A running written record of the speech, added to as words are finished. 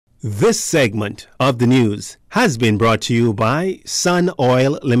This segment of the news has been brought to you by Sun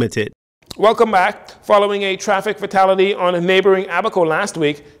Oil Limited. Welcome back. Following a traffic fatality on neighboring Abaco last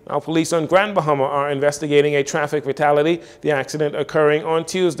week, our police on Grand Bahama are investigating a traffic fatality, the accident occurring on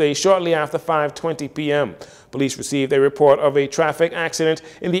Tuesday shortly after 5:20 p.m. Police received a report of a traffic accident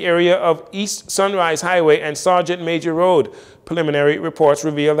in the area of East Sunrise Highway and Sergeant Major Road. Preliminary reports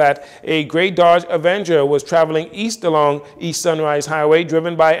reveal that a gray Dodge Avenger was traveling east along East Sunrise Highway,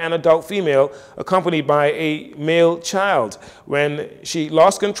 driven by an adult female accompanied by a male child, when she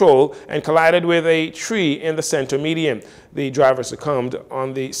lost control and collided with a tree in the center median. The driver succumbed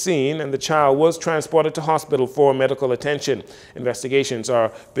on the scene and the child was transported to hospital for medical attention. Investigations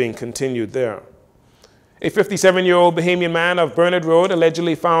are being continued there. A 57-year-old Bahamian man of Bernard Road,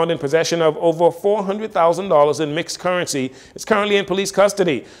 allegedly found in possession of over $400,000 in mixed currency, is currently in police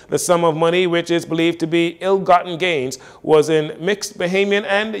custody. The sum of money, which is believed to be ill-gotten gains, was in mixed Bahamian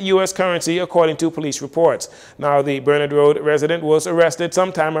and U.S. currency, according to police reports. Now, the Bernard Road resident was arrested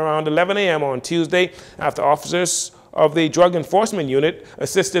sometime around 11 a.m. on Tuesday after officers of the Drug Enforcement Unit,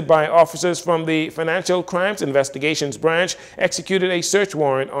 assisted by officers from the Financial Crimes Investigations Branch, executed a search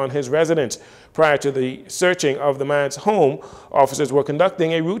warrant on his residence. Prior to the searching of the man's home, officers were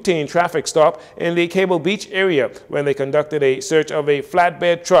conducting a routine traffic stop in the Cable Beach area when they conducted a search of a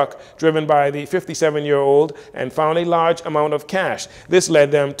flatbed truck driven by the 57-year-old and found a large amount of cash. This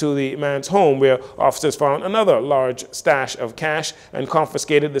led them to the man's home, where officers found another large stash of cash and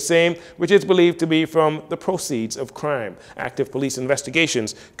confiscated the same, which is believed to be from the proceeds of crime. Active police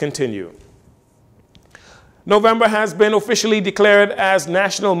investigations continue. November has been officially declared as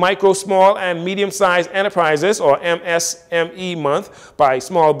National Micro, Small, and Medium-Sized Enterprises, or MSME Month, by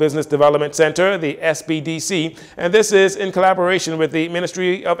Small Business Development Center, the SBDC, and this is in collaboration with the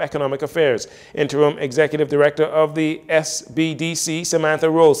Ministry of Economic Affairs. Interim Executive Director of the SBDC,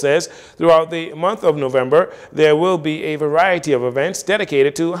 Samantha Roll, says throughout the month of November, there will be a variety of events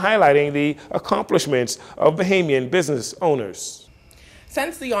dedicated to highlighting the accomplishments of Bahamian business owners.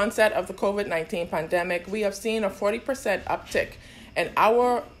 Since the onset of the COVID-19 pandemic, we have seen a 40% uptick in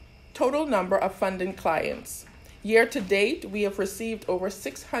our total number of funding clients. Year to date, we have received over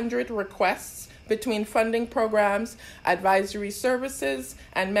 600 requests between funding programs, advisory services,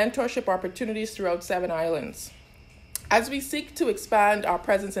 and mentorship opportunities throughout 7 islands. As we seek to expand our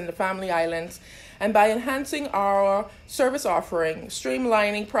presence in the Family Islands, and by enhancing our service offering,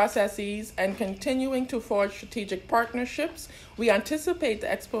 streamlining processes, and continuing to forge strategic partnerships, we anticipate the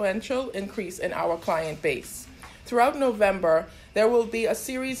exponential increase in our client base. Throughout November, there will be a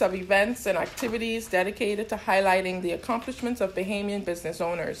series of events and activities dedicated to highlighting the accomplishments of Bahamian business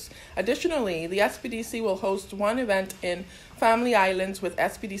owners. Additionally, the SPDC will host one event in Family Islands with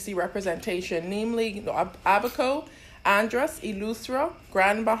SPDC representation, namely Abaco, Andros, Eleuthera,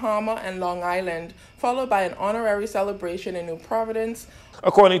 Grand Bahama, and Long Island, followed by an honorary celebration in New Providence.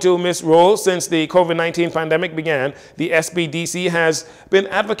 According to Ms. Roll, since the COVID-19 pandemic began, the SBDC has been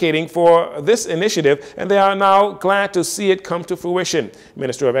advocating for this initiative, and they are now glad to see it come to fruition.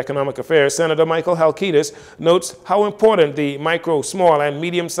 Minister of Economic Affairs, Senator Michael Halkitis, notes how important the micro, small, and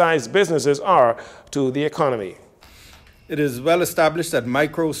medium-sized businesses are to the economy. It is well established that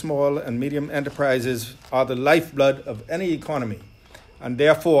micro, small, and medium enterprises are the lifeblood of any economy, and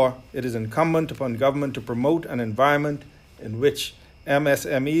therefore it is incumbent upon government to promote an environment in which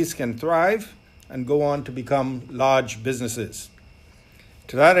MSMEs can thrive and go on to become large businesses.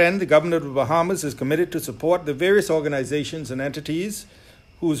 To that end, the Government of the Bahamas is committed to support the various organizations and entities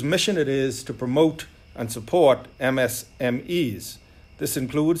whose mission it is to promote and support MSMEs. This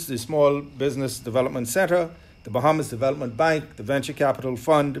includes the Small Business Development Center, the Bahamas Development Bank, the Venture Capital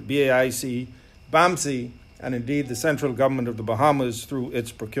Fund, BAIC, BAMC, and indeed the central government of the Bahamas through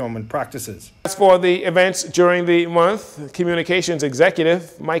its procurement practices. As for the events during the month, Communications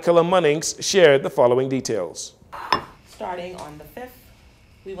Executive Michaela Munnings shared the following details. Starting on the 5th,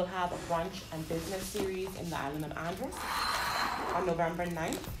 we will have a brunch and business series in the island of Andros. On November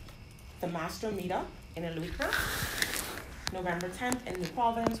 9th, the Master Meetup in Eleuthera. November 10th in New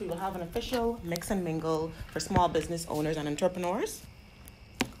Providence, we will have an official mix and mingle for small business owners and entrepreneurs.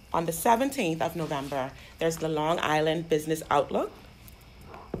 On the 17th of November, there's the Long Island Business Outlook.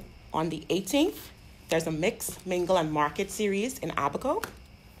 On the 18th, there's a mix, mingle, and market series in Abaco.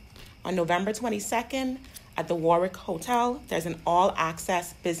 On November 22nd, at the Warwick Hotel, there's an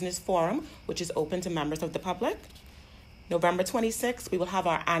all-access business forum, which is open to members of the public. November 26th, we will have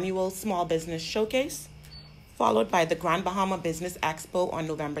our annual Small Business Showcase, followed by the Grand Bahama Business Expo on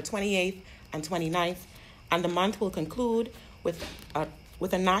November 28th and 29th, and the month will conclude with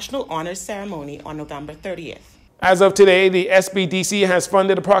a National Honors Ceremony on November 30th. As of today, the SBDC has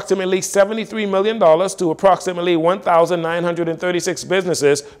funded approximately $73 million to approximately 1,936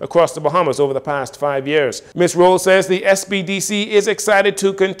 businesses across the Bahamas over the past 5 years. Ms. Roll says the SBDC is excited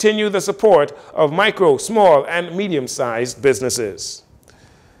to continue the support of micro, small, and medium-sized businesses.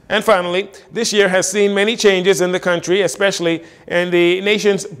 And finally, this year has seen many changes in the country, especially in the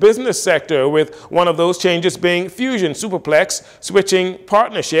nation's business sector, with one of those changes being Fusion Superplex switching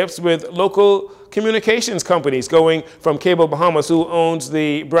partnerships with local communications companies, going from Cable Bahamas, who owns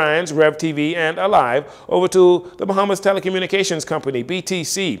the brands Rev TV and Alive, over to the Bahamas Telecommunications Company,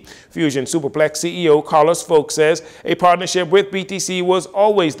 BTC. Fusion Superplex CEO Carlos Folk says a partnership with BTC was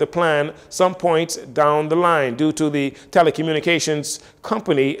always the plan some points down the line due to the telecommunications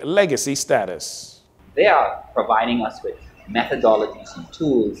company legacy status. They are providing us with methodologies and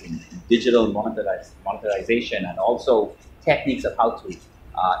tools and digital monetization, and also techniques of how to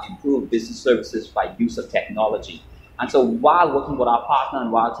improve business services by use of technology. And so while working with our partner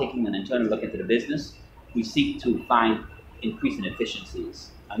and while taking an internal look into the business, we seek to find increase in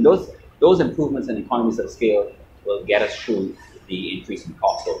efficiencies. And those improvements in economies of scale will get us through the increase in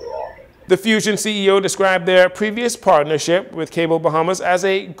cost overall. The Fusion CEO described their previous partnership with Cable Bahamas as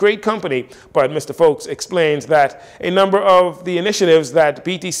a great company, but Mr. Folks explains that a number of the initiatives that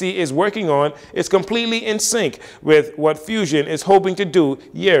BTC is working on is completely in sync with what Fusion is hoping to do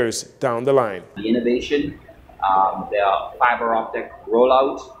years down the line. The innovation, their fiber optic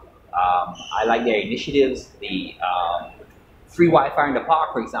rollout, I like their initiatives, the free Wi-Fi in the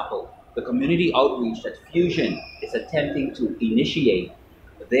park, for example, the community outreach that Fusion is attempting to initiate.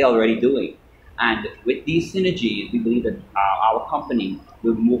 They're already doing. And with these synergies, we believe that our company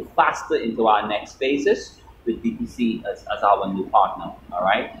will move faster into our next phases with BTC as our new partner, all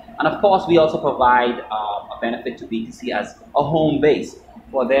right? And of course, we also provide a benefit to BTC as a home base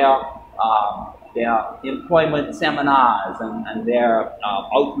for their employment seminars and their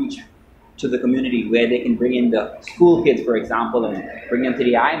outreach to the community, where they can bring in the school kids, for example, and bring them to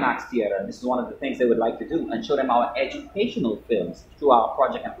the IMAX theater. And this is one of the things they would like to do, and show them our educational films through our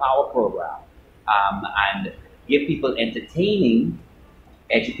Project Empower program, and give people entertaining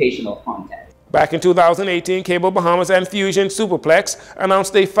educational content. Back in 2018, Cable Bahamas and Fusion Superplex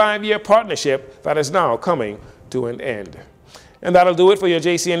announced a 5-year partnership that is now coming to an end. And that'll do it for your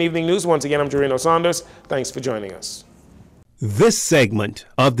JCN Evening News. Once again, I'm Jareno Saunders. Thanks for joining us. This segment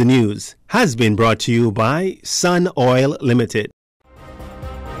of the news has been brought to you by Sun Oil Limited.